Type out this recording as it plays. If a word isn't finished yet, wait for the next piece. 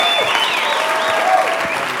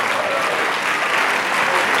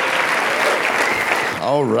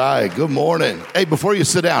All right. Good morning. Hey, before you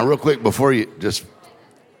sit down, real quick, before you just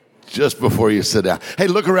before you sit down. Hey,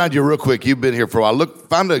 look around you real quick. You've been here for a while. Look,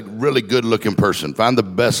 find a really good looking person. Find the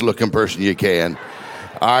best looking person you can.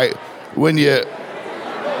 All right. When you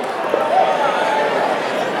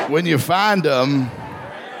find them,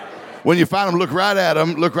 look right at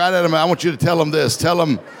them. Look right at them. I want you to tell them this. Tell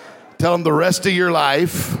them the rest of your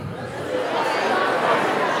life.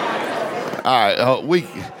 All right.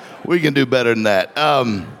 We can do better than that.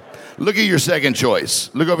 Look at your second choice.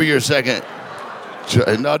 Look over your second.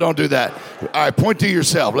 No, don't do that. All right, point to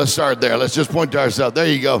yourself. Let's start there. Let's just point to ourselves. There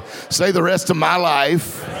you go. Say the rest of my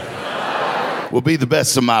life will be the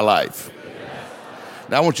best of my life.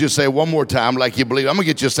 Now, I want you to say it one more time like you believe. I'm going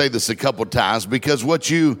to get you to say this a couple times because what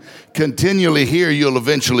you continually hear, you'll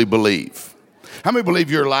eventually believe. How many believe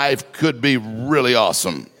your life could be really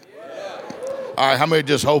awesome? All right, how many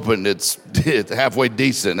just hoping it's halfway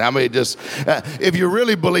decent? How many just, if you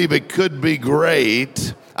really believe it could be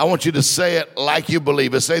great, I want you to say it like you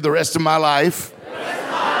believe it. Say the rest of my life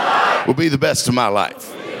will be the best of my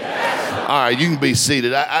life. All right, you can be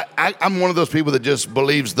seated. I'm one of those people that just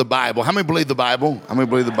believes the Bible. How many believe the Bible? How many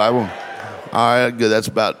believe the Bible? All right, good. That's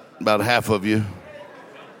about half of you.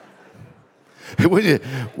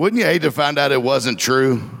 Wouldn't you hate to find out it wasn't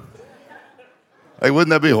true? Like, wouldn't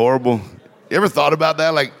that be horrible? You ever thought about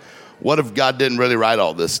that? Like, what if God didn't really write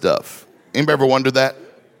all this stuff? Anybody ever wondered that?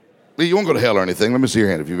 You won't go to hell or anything. Let me see your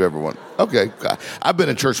hand if you've ever wondered. Okay. I've been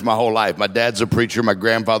in church my whole life. My dad's a preacher. My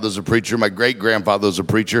grandfather's a preacher. My great-grandfather's a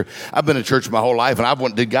preacher. I've been in church my whole life, and I've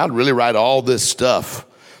wondered, did God really write all this stuff?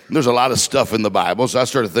 And there's a lot of stuff in the Bible, so I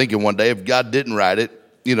started thinking one day, if God didn't write it,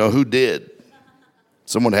 who did?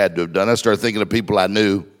 Someone had to have done it. I started thinking of people I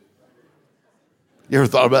knew. You ever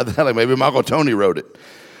thought about that? Like maybe my Uncle Tony wrote it.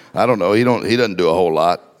 I don't know. He doesn't do a whole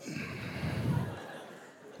lot.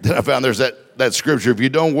 Then I found there's that scripture, if you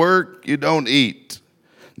don't work, you don't eat.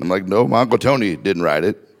 And I'm like, no, my Uncle Tony didn't write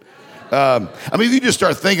it. If you just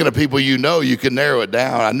start thinking of people you can narrow it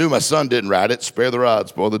down. I knew my son didn't write it. Spare the rod,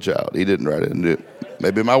 spoil the child. He didn't write it.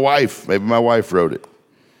 Maybe my wife wrote it.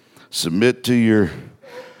 Submit to your...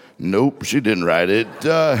 Nope, she didn't write it.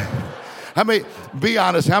 Be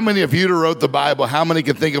honest, how many of you who wrote the Bible, how many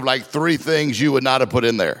can think of like 3 things you would not have put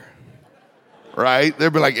in there? Right?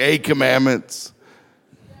 There'd be like 8 commandments.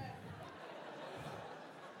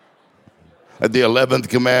 Like the 11th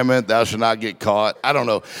commandment, thou shalt not get caught. I don't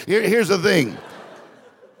know. Here's the thing.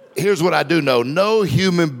 Here's what I do know. No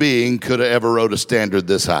human being could have ever wrote a standard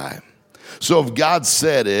this high. So if God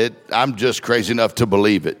said it, I'm just crazy enough to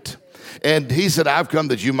believe it. And he said, I've come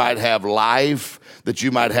that you might have life, that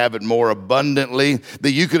you might have it more abundantly,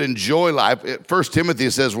 that you could enjoy life. 1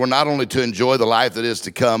 Timothy says we're not only to enjoy the life that is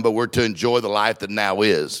to come, but we're to enjoy the life that now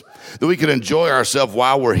is. That we can enjoy ourselves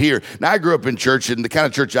while we're here. Now, I grew up in church, and the kind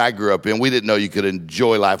of church I grew up in, we didn't know you could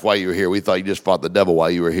enjoy life while you were here. We thought you just fought the devil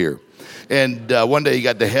while you were here. And one day you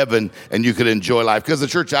got to heaven, and you could enjoy life. Because the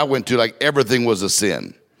church I went to, like, everything was a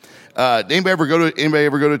sin. Anybody ever go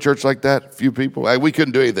to church like that? A few people. We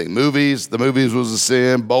couldn't do anything. The movies was a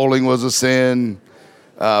sin. Bowling was a sin.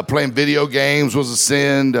 Playing video games was a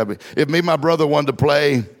sin. If me and my brother wanted to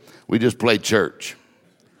play, we just played church.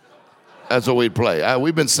 That's what we'd play.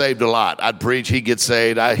 We've been saved a lot. I'd preach, he'd get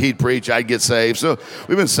saved. He'd preach, I'd get saved. So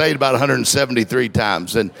we've been saved about 173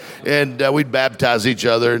 times. And we'd baptize each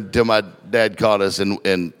other until my dad caught us,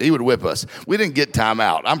 and he would whip us. We didn't get time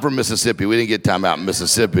out. I'm from Mississippi. We didn't get time out in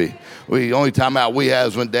Mississippi. The only time out we had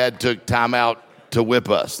was when Dad took time out to whip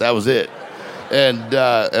us. That was it. And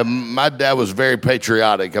my dad was very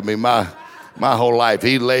patriotic. My whole life,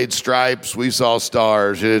 he laid stripes. We saw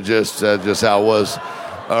stars. It just how it was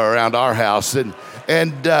around our house. But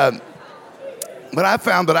I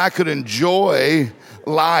found that I could enjoy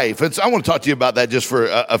life. And so I want to talk to you about that just for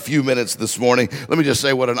a few minutes this morning. Let me just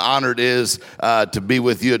say what an honor it is to be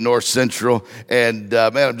with you at North Central. And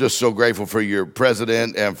man, I'm just so grateful for your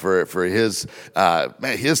president and for his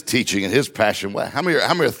teaching and his passion. How many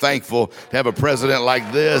are thankful to have a president like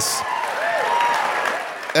this?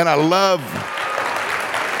 And I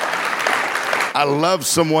love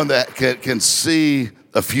someone that can see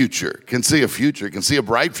a future, can see a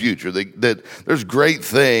bright future, that there's great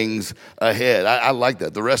things ahead. I like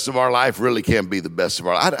that. The rest of our life really can be the best of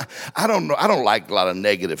our life. I don't know. I don't like a lot of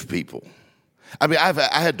negative people. I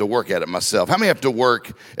had to work at it myself. How many have to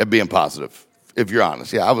work at being positive? If you're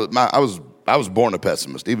honest. Yeah, I was born a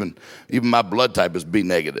pessimist. Even my blood type is B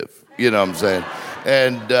negative. You know what I'm saying?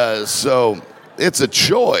 And so it's a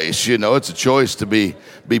choice, it's a choice to be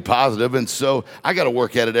positive. And so I got to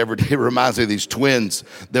work at it every day. It reminds me of these twins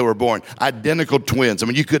that were born, identical twins. I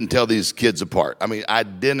mean, you couldn't tell these kids apart. I mean,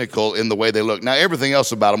 identical in the way they look. Now, everything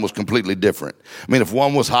else about them was completely different. I mean, if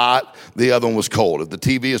one was hot, the other one was cold. If the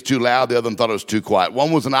TV is too loud, the other one thought it was too quiet.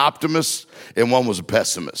 One was an optimist and one was a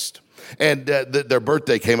pessimist. And their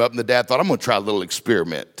birthday came up, and the dad thought, I'm going to try a little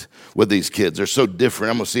experiment with these kids. They're so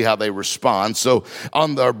different. I'm going to see how they respond. So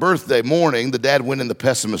on their birthday morning, the dad went in the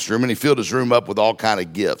pessimist room, and he filled his room up with all kind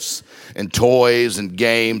of gifts and toys and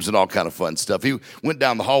games and all kind of fun stuff. He went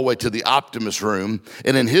down the hallway to the optimist room,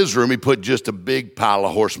 and in his room, he put just a big pile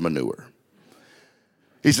of horse manure.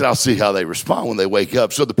 He said, I'll see how they respond when they wake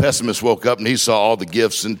up. So the pessimist woke up, and he saw all the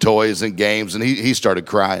gifts and toys and games, and he started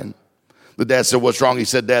crying. The dad said, what's wrong? He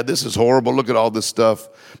said, Dad, this is horrible. Look at all this stuff.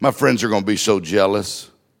 My friends are going to be so jealous.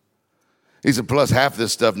 He said, plus half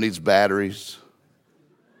this stuff needs batteries.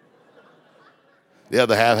 The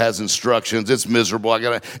other half has instructions. It's miserable.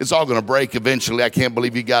 It's all going to break eventually. I can't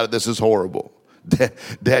believe you got it. This is horrible.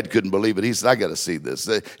 Dad couldn't believe it. He said, I got to see this.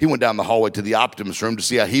 He went down the hallway to the optimist room to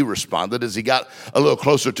see how he responded. As he got a little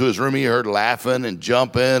closer to his room, he heard laughing and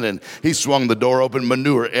jumping, and he swung the door open,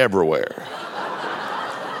 manure everywhere.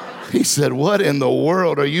 He said, what in the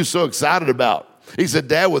world are you so excited about? He said,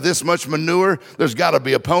 Dad, with this much manure, there's got to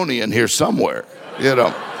be a pony in here somewhere.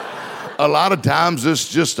 A lot of times it's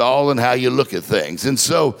just all in how you look at things. And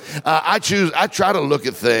so I try to look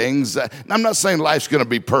at things. I'm not saying life's going to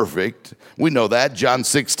be perfect. We know that. John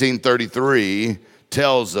 16:33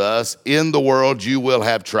 tells us, in the world you will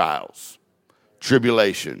have trials,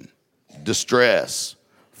 tribulation, distress,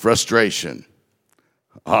 frustration.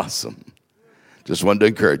 Awesome. Just wanted to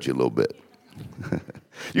encourage you a little bit.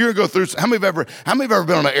 You're going to go through, how many have ever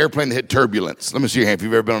been on an airplane that hit turbulence? Let me see your hand if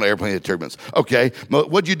you've ever been on an airplane that hit turbulence. Okay,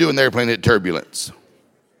 what'd you do in the airplane that hit turbulence?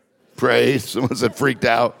 Prayed, someone said freaked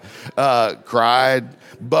out, cried,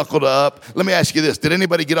 buckled up. Let me ask you this, did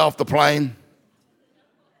anybody get off the plane?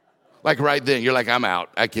 Like right then, you're like, I'm out,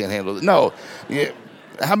 I can't handle it. No,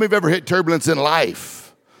 how many have ever hit turbulence in life?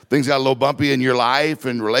 Things got a little bumpy in your life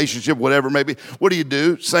and relationship, whatever it may be. What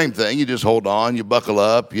do? Same thing. You just hold on. You buckle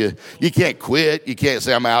up. You can't quit. You can't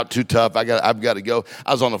say, I'm out, too tough. I've got to go.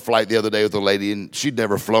 I was on a flight the other day with a lady, and she'd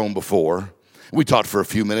never flown before. We talked for a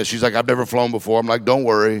few minutes. She's like, I've never flown before. I'm like, don't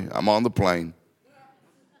worry. I'm on the plane.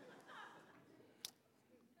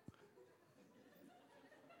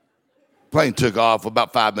 Plane took off.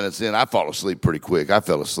 About 5 minutes in, I fall asleep pretty quick. I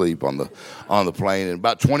fell asleep on the plane. And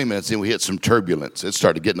about 20 minutes in, we hit some turbulence. It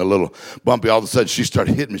started getting a little bumpy. All of a sudden, she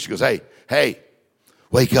started hitting me. She goes, hey,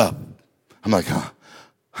 wake up. I'm like,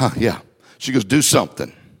 yeah. She goes, do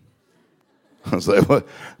something. I was like,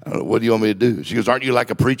 what do you want me to do? She goes, aren't you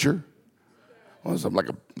like a preacher? Well, I'm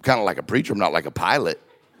kind of like a preacher. I'm not like a pilot,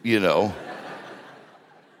 She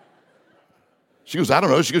goes, I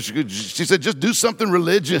don't know. She said, just do something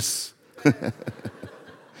religious.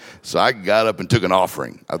 So I got up and took an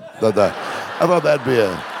offering. I thought that'd be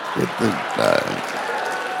a good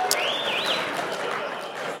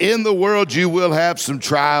thing. In the world you will have some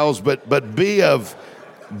trials, but be of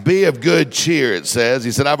good cheer, it says.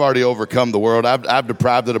 He said, I've already overcome the world. I've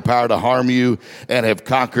deprived it of power to harm you and have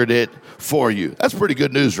conquered it for you. That's pretty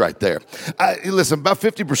good news right there. Listen, about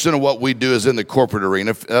 50% of what we do is in the corporate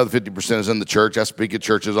arena. The other 50% is in the church. I speak at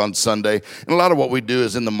churches on Sunday. And a lot of what we do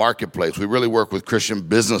is in the marketplace. We really work with Christian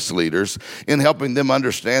business leaders in helping them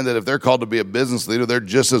understand that if they're called to be a business leader, they're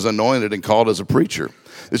just as anointed and called as a preacher.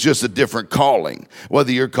 It's just a different calling.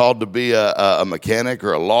 Whether you're called to be a mechanic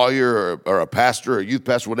or a lawyer or a pastor or a youth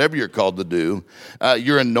pastor, whatever you're called to do,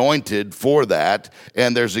 you're anointed for that,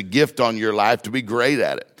 and there's a gift on your life to be great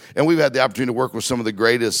at it. And we've had the opportunity to work with some of the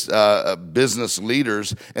greatest business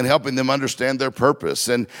leaders and helping them understand their purpose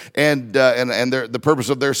and the purpose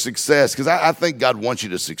of their success. Because I think God wants you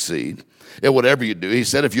to succeed at whatever you do. He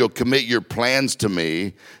said, if you'll commit your plans to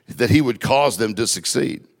me, that he would cause them to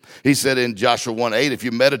succeed. He said in Joshua 1:8, if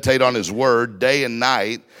you meditate on his word day and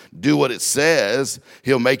night, do what it says,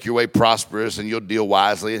 he'll make your way prosperous and you'll deal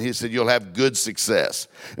wisely. And he said you'll have good success.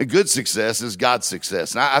 And good success is God's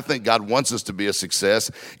success. And I think God wants us to be a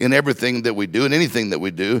success in everything that we do and anything that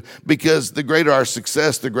we do, because the greater our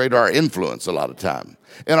success, the greater our influence a lot of time.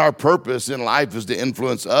 And our purpose in life is to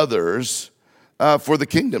influence others for the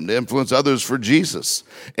kingdom, to influence others for Jesus.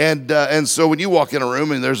 And so when you walk in a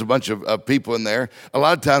room and there's a bunch of people in there, a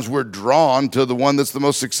lot of times we're drawn to the one that's the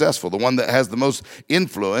most successful, the one that has the most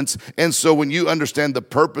influence. And so when you understand the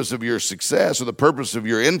purpose of your success or the purpose of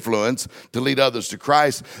your influence to lead others to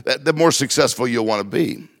Christ, the more successful you'll want to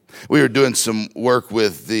be. We were doing some work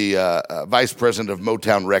with the vice president of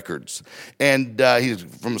Motown Records, and he's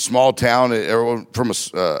from a small town.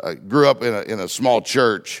 Grew up in a small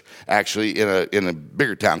church, actually in a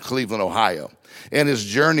bigger town, Cleveland, Ohio. And his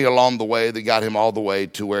journey along the way that got him all the way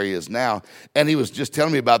to where he is now. And he was just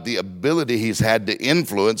telling me about the ability he's had to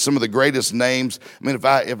influence some of the greatest names. I mean, if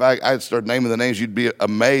I started naming the names, you'd be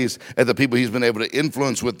amazed at the people he's been able to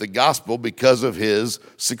influence with the gospel because of his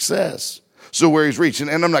success. So where he's reaching,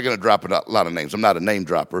 and I'm not going to drop a lot of names. I'm not a name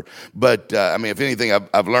dropper. But, I mean, if anything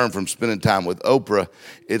I've learned from spending time with Oprah,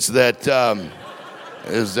 it's that...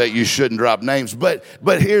 is that you shouldn't drop names. But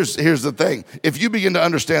here's the thing. If you begin to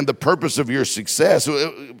understand the purpose of your success, a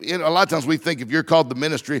lot of times we think if you're called the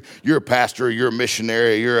ministry, you're a pastor, or you're a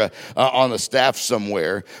missionary, or you're on a staff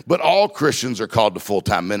somewhere. But all Christians are called to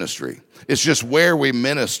full-time ministry. It's just where we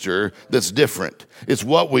minister that's different. It's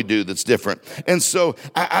what we do that's different. And so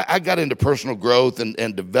I got into personal growth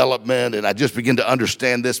and development, and I just began to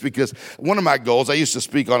understand this because one of my goals, I used to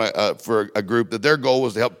speak on for a group that their goal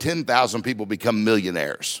was to help 10,000 people become millionaires.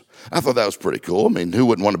 I thought that was pretty cool. I mean, who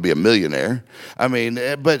wouldn't want to be a millionaire? I mean,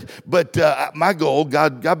 but my goal,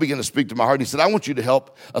 God began to speak to my heart. And he said, I want you to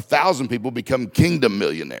help 1,000 people become kingdom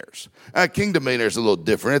millionaires. Kingdom millionaire is a little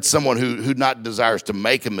different. It's someone who not desires to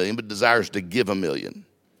make $1 million, but desires to give $1 million.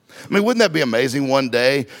 I mean, wouldn't that be amazing? One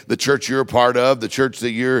day, the church you're a part of, the church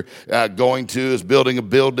that you're going to is building a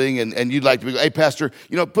building, and you'd like to be, hey, pastor,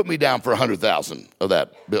 put me down for 100,000 of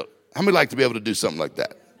that build. How many like to be able to do something like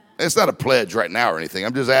that? It's not a pledge right now or anything.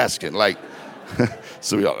 I'm just asking.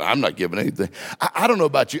 So I'm not giving anything. I don't know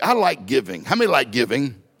about you. I like giving. How many like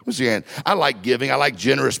giving? What's your hand? I like giving. I like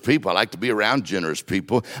generous people. I like to be around generous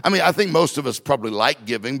people. I mean, I think most of us probably like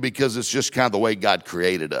giving because it's just kind of the way God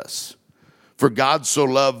created us. For God so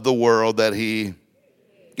loved the world that he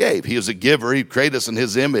gave. He is a giver. He created us in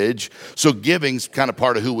his image. So giving's kind of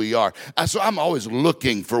part of who we are. So I'm always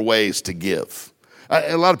looking for ways to give.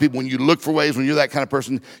 A lot of people, when you look for ways, when you're that kind of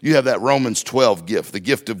person, you have that Romans 12 gift, the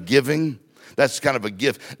gift of giving. That's kind of a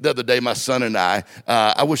gift. The other day, my son and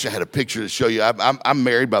I wish I had a picture to show you. I'm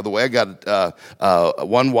married, by the way. I got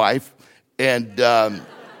one wife and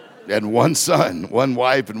one son, one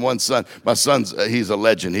wife and one son. My son's, he's a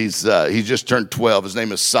legend. He's just turned 12. His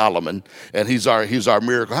name is Solomon, and he's our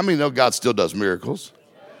miracle. How many know God still does miracles?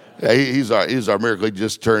 Yeah, he's our miracle. He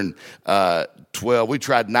just turned 12. We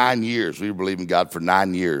tried 9 years. We were believing God for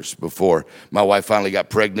 9 years before my wife finally got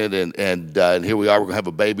pregnant, and here we are. We're going to have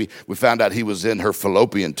a baby. We found out he was in her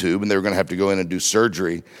fallopian tube, and they were going to have to go in and do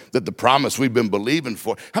surgery. That the promise we've been believing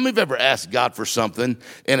for. How many have ever asked God for something,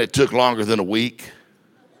 and it took longer than a week?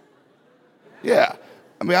 Yeah.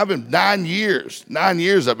 I mean, I've been 9 years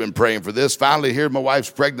I've been praying for this. Finally, here my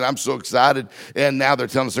wife's pregnant. I'm so excited, and now they're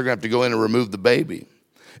telling us they're going to have to go in and remove the baby.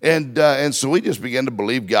 And so we just began to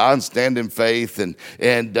believe God and stand in faith, and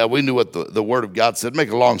we knew what the Word of God said. Make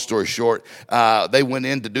a long story short, they went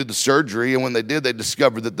in to do the surgery, and when they did, they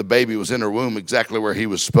discovered that the baby was in her womb exactly where he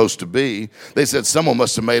was supposed to be. They said, someone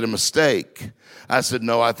must have made a mistake. I said,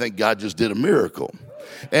 no, I think God just did a miracle.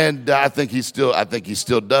 And I think he still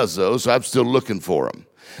does those, so I'm still looking for him.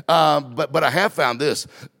 But I have found this.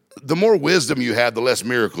 The more wisdom you have, the less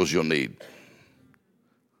miracles you'll need.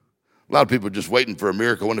 A lot of people are just waiting for a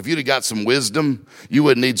miracle. And if you'd have got some wisdom, you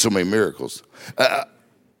wouldn't need so many miracles. How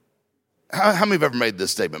many have ever made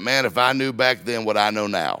this statement? Man, if I knew back then what I know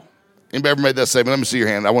now. Anybody ever made that statement? Let me see your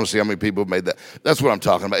hand. I want to see how many people have made that. That's what I'm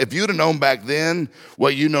talking about. If you'd have known back then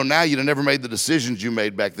what you know now, you'd have never made the decisions you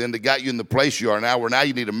made back then that got you in the place you are now, where now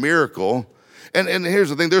you need a miracle. And here's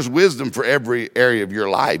the thing, there's wisdom for every area of your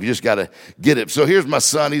life. You just got to get it. So here's my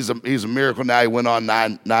son. He's a miracle now. He went on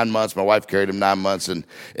nine months. My wife carried him 9 months, and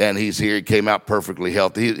he's here. He came out perfectly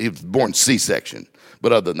healthy. He was born C-section.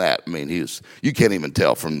 But other than that, I mean, you can't even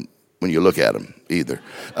tell from when you look at him either.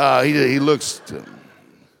 He looks...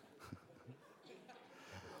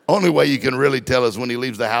 Only way you can really tell is when he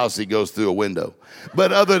leaves the house, he goes through a window.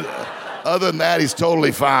 But other than that, he's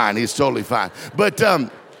totally fine. He's totally fine. But...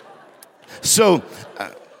 So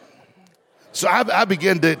I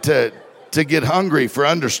began to get hungry for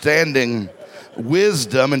understanding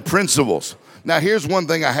wisdom and principles. Now, here's one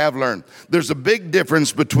thing I have learned. There's a big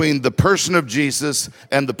difference between the person of Jesus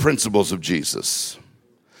and the principles of Jesus.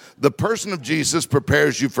 The person of Jesus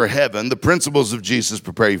prepares you for heaven. The principles of Jesus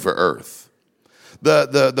prepare you for earth.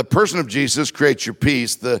 The person of Jesus creates your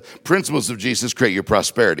peace. The principles of Jesus create your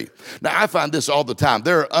prosperity. Now, I find this all the time.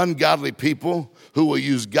 There are ungodly people who will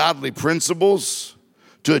use godly principles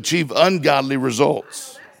to achieve ungodly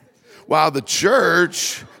results. While the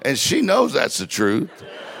church, and she knows that's the truth,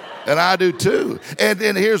 And I do too. And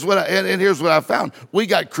here's what I found. We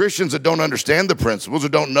got Christians that don't understand the principles or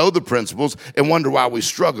don't know the principles and wonder why we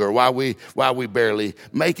struggle or why we barely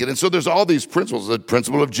make it. And so there's all these principles. The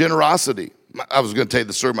principle of generosity. I was going to tell you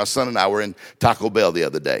the story. My son and I were in Taco Bell the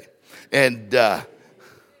other day. And I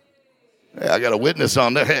got a witness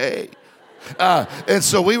on there. Hey. And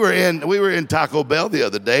so we were in Taco Bell the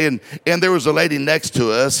other day, and there was a lady next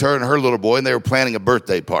to us, her and her little boy, and they were planning a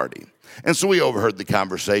birthday party. And so we overheard the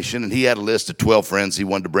conversation, and he had a list of 12 friends he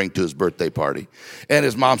wanted to bring to his birthday party. And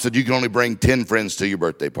his mom said, "You can only bring 10 friends to your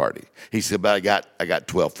birthday party." He said, "But I got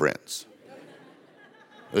 12 friends."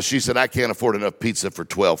 She said, "I can't afford enough pizza for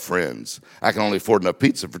 12 friends. I can only afford enough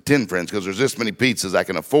pizza for 10 friends because there's this many pizzas I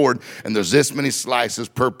can afford, and there's this many slices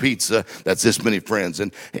per pizza. That's this many friends."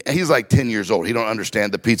 And he's like 10 years old. He don't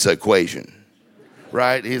understand the pizza equation.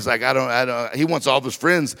 Right? He's like, I don't, he wants all of his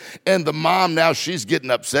friends. And the mom now, she's getting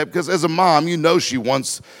upset because as a mom, you know she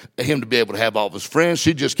wants him to be able to have all of his friends.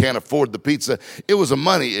 She just can't afford the pizza. It was a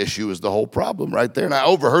money issue is the whole problem right there. And I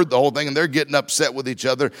overheard the whole thing, and they're getting upset with each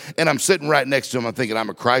other. And I'm sitting right next to him. I'm thinking, I'm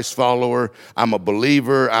a Christ follower. I'm a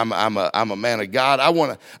believer. I'm a man of God. I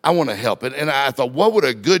want to help. And I thought, what would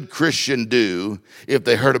a good Christian do if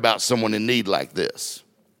they heard about someone in need like this?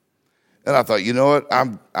 And I thought, you know what?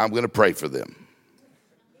 I'm going to pray for them.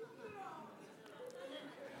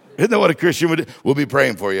 Isn't that what a Christian would do? We'll be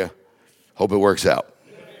praying for you. Hope it works out.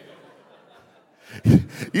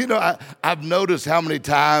 You know, I've noticed how many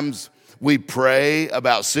times we pray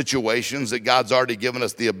about situations that God's already given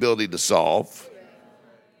us the ability to solve.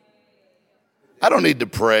 I don't need to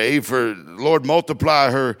pray for, Lord,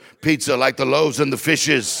 multiply her pizza like the loaves and the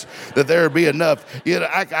fishes, that there be enough. You know,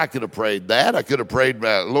 I could have prayed that. I could have prayed,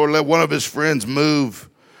 Lord, let one of his friends move.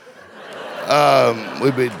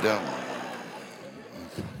 We'd be done.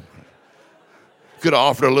 Could have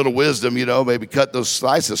offered a little wisdom, you know, maybe cut those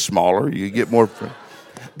slices smaller. You get more.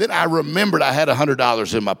 Then I remembered I had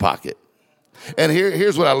 $100 in my pocket. And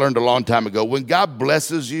here's what I learned a long time ago. When God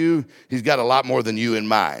blesses you, he's got a lot more than you in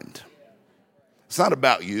mind. It's not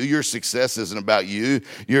about you. Your success isn't about you.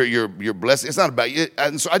 Your blessing, it's not about you.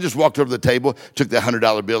 And so I just walked over to the table, took that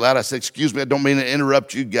 $100 bill out. I said, "Excuse me, I don't mean to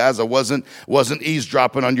interrupt you guys. I wasn't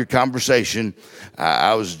eavesdropping on your conversation.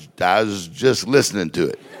 I was just listening to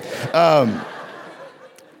it."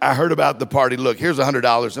 I heard about the party. Look, here's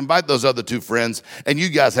 $100. Invite those other two friends, and you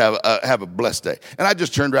guys have a blessed day. And I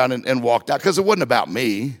just turned around and walked out because it wasn't about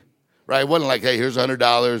me, right? It wasn't like, hey, here's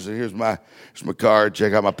 $100. Here's my card.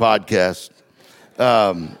 Check out my podcast,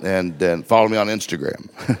 and then follow me on Instagram.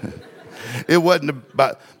 It wasn't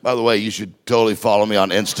about. By the way, you should totally follow me on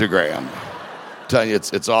Instagram. Telling you,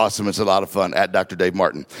 it's awesome. It's a lot of fun at Dr. Dave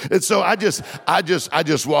Martin. And so I just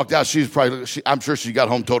walked out. I'm sure she got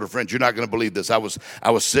home, told her friends, "You're not going to believe this. I was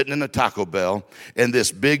sitting in a Taco Bell, and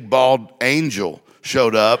this big bald angel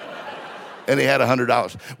showed up, and he had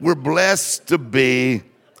 $100. We're blessed to be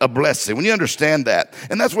a blessing. When you understand that,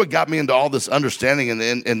 and that's what got me into all this understanding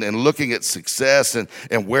and looking at success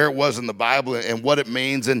and where it was in the Bible and what it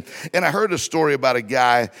means. And I heard a story about a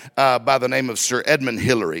guy by the name of Sir Edmund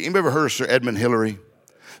Hillary. Anybody ever heard of Sir Edmund Hillary?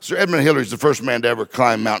 Sir Edmund Hillary is the first man to ever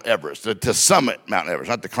climb Mount Everest, to summit Mount Everest,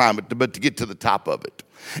 not to climb it, but to get to the top of it.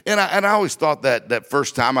 And I always thought that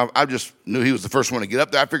first time, I just knew he was the first one to get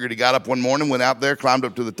up there. I figured he got up one morning, went out there, climbed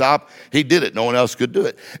up to the top. He did it. No one else could do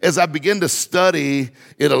it. As I began to study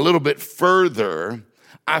it a little bit further,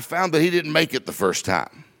 I found that he didn't make it the first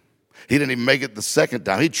time. He didn't even make it the second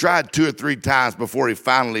time. He tried 2 or 3 times before he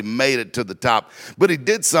finally made it to the top. But he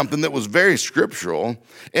did something that was very scriptural.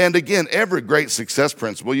 And again, every great success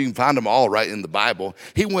principle, you can find them all right in the Bible.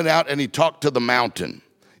 He went out and he talked to the mountain.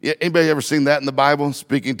 Anybody ever seen that in the Bible?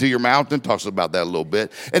 Speaking to your mountain, talks about that a little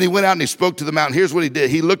bit. And he went out and he spoke to the mountain. Here's what he did.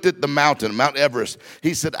 He looked at the mountain, Mount Everest.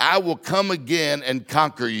 He said, "I will come again and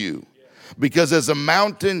conquer you. Because as a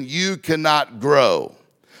mountain, you cannot grow.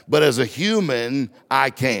 But as a human, I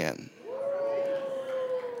can."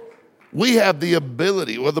 We have the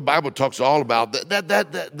ability, well, the Bible talks all about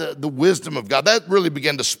the wisdom of God. That really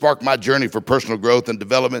began to spark my journey for personal growth and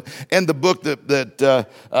development. And the book that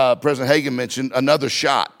President Hagin mentioned, Another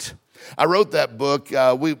Shot. I wrote that book.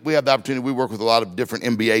 We have the opportunity. We work with a lot of different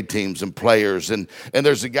NBA teams and players. And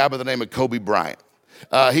there's a guy by the name of Kobe Bryant.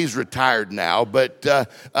 He's retired now, but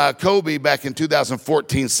Kobe back in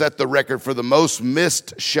 2014 set the record for the most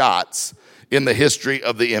missed shots in the history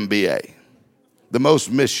of the NBA. The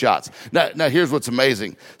most missed shots. Now here's what's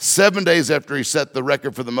amazing. 7 days after he set the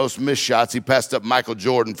record for the most missed shots, he passed up Michael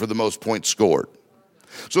Jordan for the most points scored.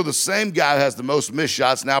 So the same guy who has the most missed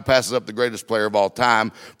shots now passes up the greatest player of all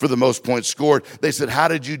time for the most points scored. They said, "How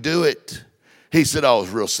did you do it?" He said, "Oh, it was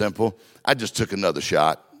real simple. I just took another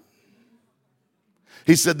shot."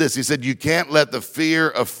 He said this, he said, you can't let the fear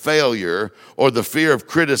of failure or the fear of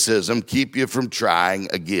criticism keep you from trying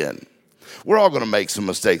again. We're all going to make some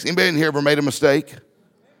mistakes. Anybody in here ever made a mistake?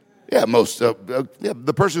 Yeah,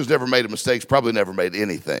 the person who's never made a mistake's probably never made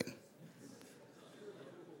anything.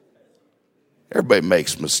 Everybody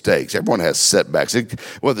makes mistakes. Everyone has setbacks.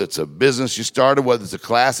 Whether it's a business you started, whether it's a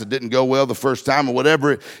class that didn't go well the first time, or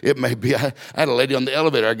whatever it may be. I had a lady on the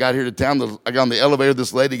elevator. I got here to town. I got on the elevator.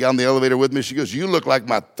 This lady got on the elevator with me. She goes, "You look like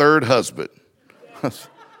my third husband."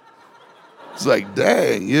 It's like,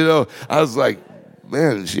 dang, I was like,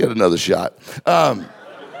 man, she had another shot. I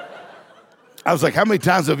was like, how many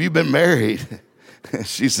times have you been married?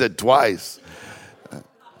 She said twice.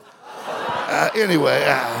 Anyway,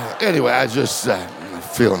 I just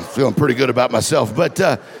feeling pretty good about myself. But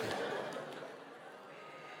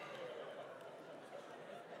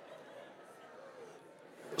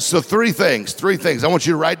so three things. I want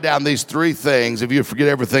you to write down these three things. If you forget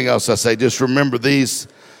everything else I say, just remember these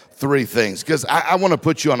three things, because I want to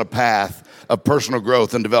put you on a path of personal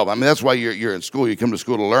growth and development. I mean, that's why you're in school. You come to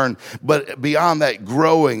school to learn. But beyond that,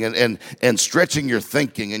 growing and stretching your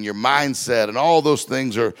thinking and your mindset and all those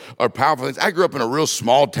things are powerful things. I grew up in a real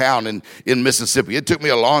small town in Mississippi. It took me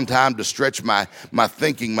a long time to stretch my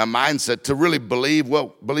thinking, my mindset, to really believe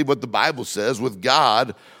what the Bible says. With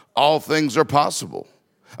God, all things are possible.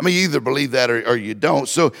 I mean, you either believe that or you don't.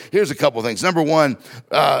 So here's a couple of things. Number one,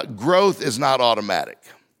 growth is not automatic.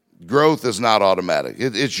 Growth is not automatic.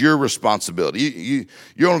 It's your responsibility.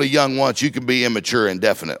 You're only young once. You can be immature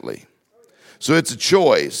indefinitely. So it's a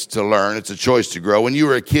choice to learn. It's a choice to grow. When you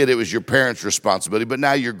were a kid, it was your parents' responsibility, but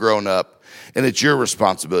now you're grown up, and it's your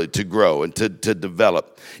responsibility to grow and to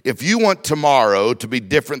develop. If you want tomorrow to be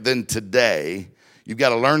different than today, you've got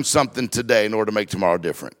to learn something today in order to make tomorrow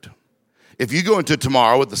different. If you go into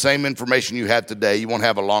tomorrow with the same information you have today, you won't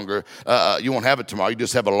have it tomorrow. You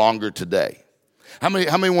just have a longer today. How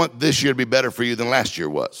many want this year to be better for you than last year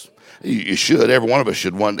was? You should. Every one of us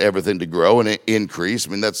should want everything to grow and increase. I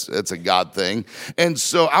mean, that's a God thing. And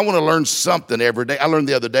so I want to learn something every day. I learned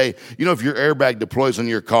the other day, if your airbag deploys on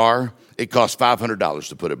your car, it costs $500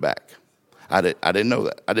 to put it back. I didn't know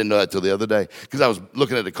that. I didn't know that till the other day, because I was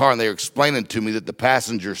looking at the car and they were explaining to me that the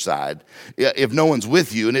passenger side, if no one's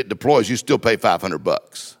with you and it deploys, you still pay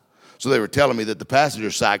 $500. So they were telling me that the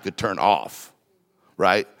passenger side could turn off,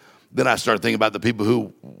 right? Then I started thinking about the people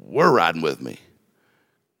who were riding with me.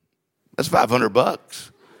 That's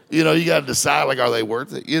 $500. You got to decide, like, are they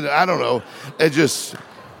worth it? I don't know.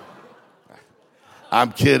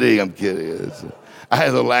 I'm kidding. I had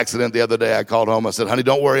a little accident the other day. I called home. I said, honey,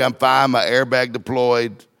 don't worry. I'm fine. My airbag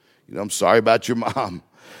deployed. I'm sorry about your mom.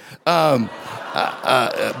 But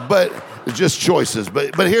just choices.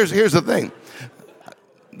 But here's the thing.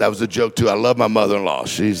 That was a joke, too. I love my mother-in-law.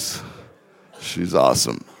 She's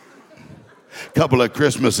awesome. A couple of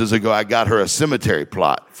Christmases ago, I got her a cemetery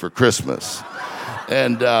plot for Christmas.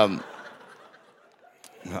 And I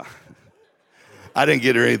didn't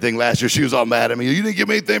get her anything last year. She was all mad at me. You didn't give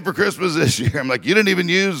me anything for Christmas this year. I'm like, you didn't even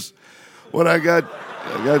use what I got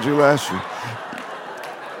you last year.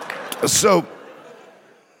 So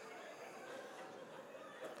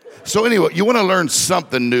anyway, you want to learn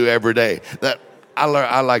something new every day.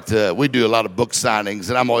 We do a lot of book signings,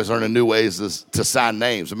 and I'm always learning new ways to sign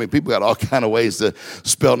names. I mean, people got all kind of ways to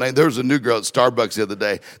spell names. There was a new girl at Starbucks the other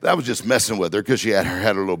day that I was just messing with her because she had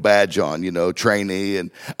her little badge on, trainee.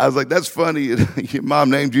 And I was like, that's funny. Your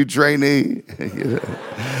mom named you trainee.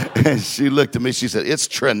 And she looked at me. She said, it's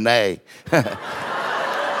Trene.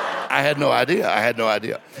 I had no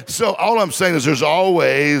idea. So all I'm saying is there's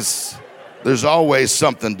always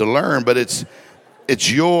something to learn, but it's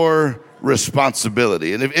your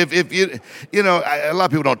responsibility. And if you a lot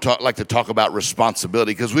of people don't like to talk about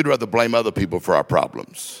responsibility because we'd rather blame other people for our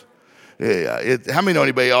problems. Yeah, how many know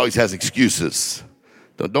anybody always has excuses?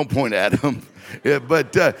 Don't point at them. Yeah,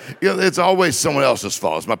 but it's always someone else's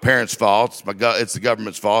fault. It's my parents' fault. It's the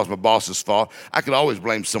government's fault. It's my boss's fault. I could always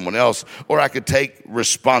blame someone else, or I could take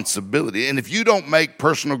responsibility. And if you don't make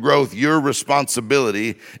personal growth your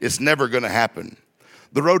responsibility, it's never going to happen.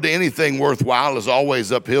 The road to anything worthwhile is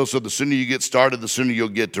always uphill, so the sooner you get started, the sooner you'll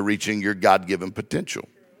get to reaching your God-given potential.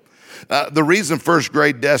 The reason first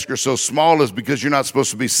grade desks are so small is because you're not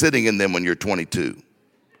supposed to be sitting in them when you're 22,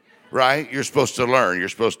 right? You're supposed to learn. You're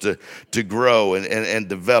supposed to grow and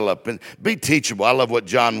develop and be teachable. I love what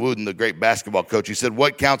John Wooden, the great basketball coach, he said,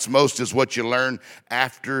 what counts most is what you learn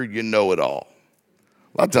after you know it all.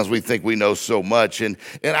 A lot of times we think we know so much, and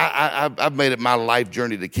I've made it my life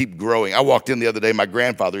journey to keep growing. I walked in the other day, my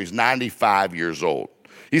grandfather, he's 95 years old.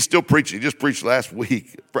 He's still preaching. He just preached last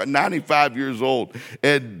week, 95 years old.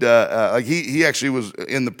 And he actually was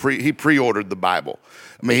in he pre-ordered the Bible.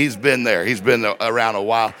 I mean, he's been there. He's been around a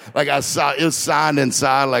while. Like I saw, it was signed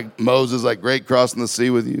inside like Moses, like great crossing the sea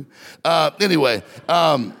with you. But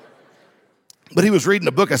he was reading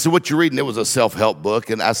a book. I said, what you reading? It was a self-help book.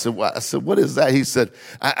 And I said, what is that? He said,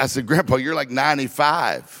 I said, Grandpa, you're like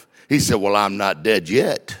 95. He said, well, I'm not dead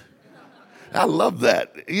yet. I love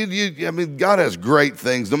that. I mean, God has great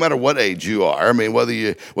things, no matter what age you are. I mean, whether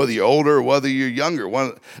you're older or whether you're younger.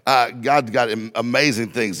 God's got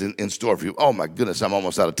amazing things in store for you. Oh my goodness, I'm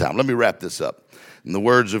almost out of time. Let me wrap this up. In the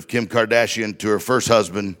words of Kim Kardashian to her first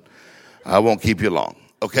husband, I won't keep you long.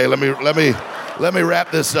 Okay, let me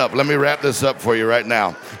wrap this up. Let me wrap this up for you right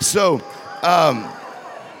now. So,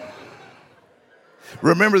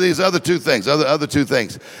 remember these other two things. Other two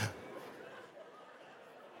things.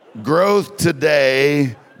 Growth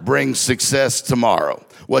today brings success tomorrow.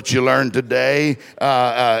 What you learn today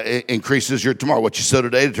increases your tomorrow. What you sow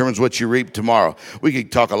today determines what you reap tomorrow. We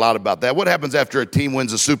could talk a lot about that. What happens after a team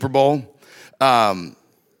wins a Super Bowl? Oh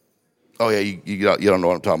yeah, you don't know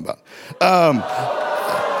what I'm talking about.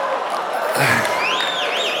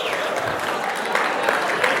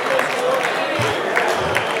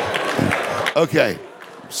 Okay,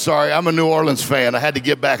 sorry, I'm a New Orleans fan. I had to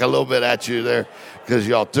get back a little bit at you there because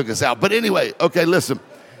y'all took us out. But anyway, okay, listen.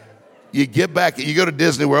 You get back, you go to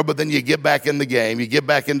Disney World, but then you get back in the game. You get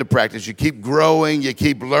back into practice. You keep growing, you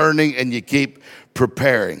keep learning, and you keep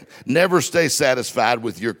preparing. Never stay satisfied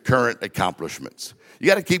with your current accomplishments. You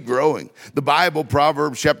got to keep growing. The Bible,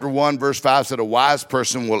 Proverbs chapter 1, verse 5 said, a wise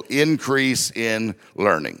person will increase in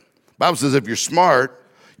learning. The Bible says if you're smart,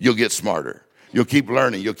 you'll get smarter. You'll keep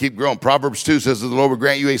learning. You'll keep growing. Proverbs 2 says that the Lord will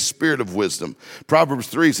grant you a spirit of wisdom. Proverbs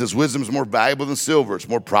 3 says wisdom is more valuable than silver. It's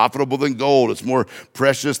more profitable than gold. It's more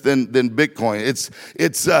precious than Bitcoin.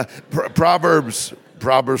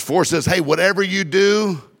 Proverbs 4 says, hey, whatever you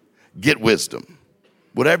do, get wisdom.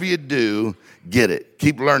 Whatever you do, get it.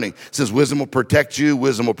 Keep learning. It says wisdom will protect you.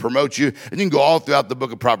 Wisdom will promote you. And you can go all throughout the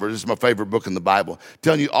book of Proverbs. This is my favorite book in the Bible.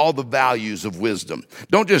 Telling you all the values of wisdom.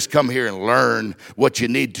 Don't just come here and learn what you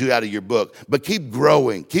need to out of your book, but keep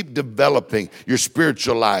growing. Keep developing your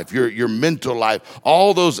spiritual life, your mental life,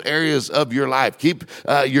 all those areas of your life. Keep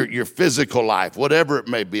your physical life, whatever it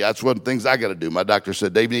may be. That's one of the things I got to do. My doctor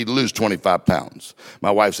said, Dave, you need to lose 25 pounds.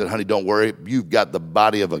 My wife said, honey, don't worry. You've got the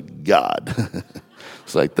body of a god.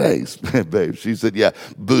 It's like, thanks, babe. She said, yeah,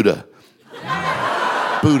 Buddha.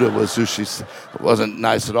 Buddha was who she wasn't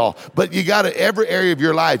nice at all. But you got to, every area of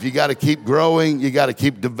your life, you got to keep growing. You got to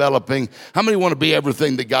keep developing. How many want to be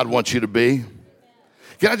everything that God wants you to be?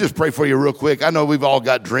 Can I just pray for you real quick? I know we've all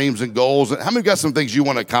got dreams and goals. How many got some things you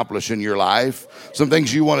want to accomplish in your life? Some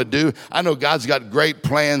things you want to do? I know God's got great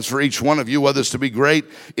plans for each one of you, whether it's to be great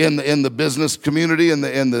in the business community, in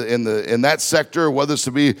that sector, whether it's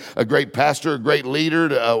to be a great pastor, a great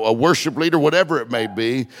leader, a worship leader, whatever it may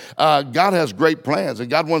be. God has great plans, and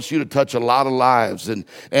God wants you to touch a lot of lives and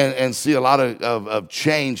see a lot of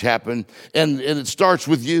change happen. And it starts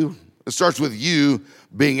with you. It starts with you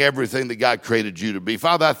being everything that God created you to be.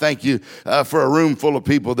 Father, I thank you for a room full of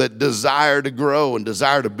people that desire to grow and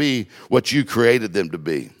desire to be what you created them to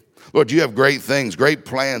be. Lord, you have great things, great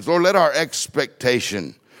plans. Lord, let our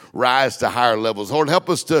expectation rise to higher levels. Lord, help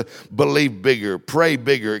us to believe bigger, pray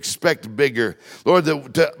bigger, expect bigger. Lord,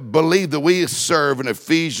 to believe that we serve an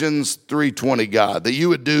Ephesians 3:20 God, that you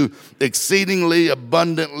would do exceedingly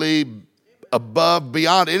abundantly above,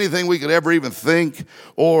 beyond anything we could ever even think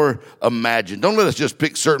or imagine. Don't let us just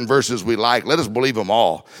pick certain verses we like. Let us believe them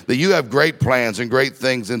all, that you have great plans and great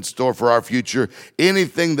things in store for our future.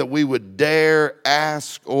 Anything that we would dare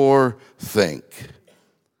ask or think.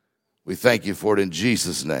 We thank you for it in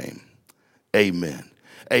Jesus' name. Amen.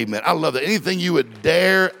 Amen. I love that. Anything you would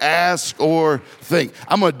dare ask or think.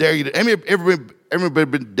 I'm going to dare you to.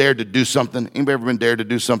 Everybody been dared to do something? Anybody ever been dared to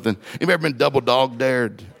do something? Anybody ever been double dog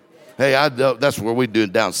dared? Hey, that's what we do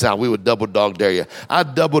down south. We would double dog dare you. I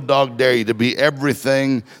double dog dare you to be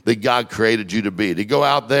everything that God created you to be. To go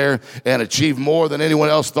out there and achieve more than anyone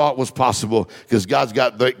else thought was possible, because God's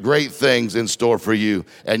got great things in store for you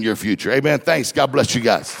and your future. Amen. Thanks. God bless you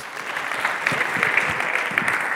guys.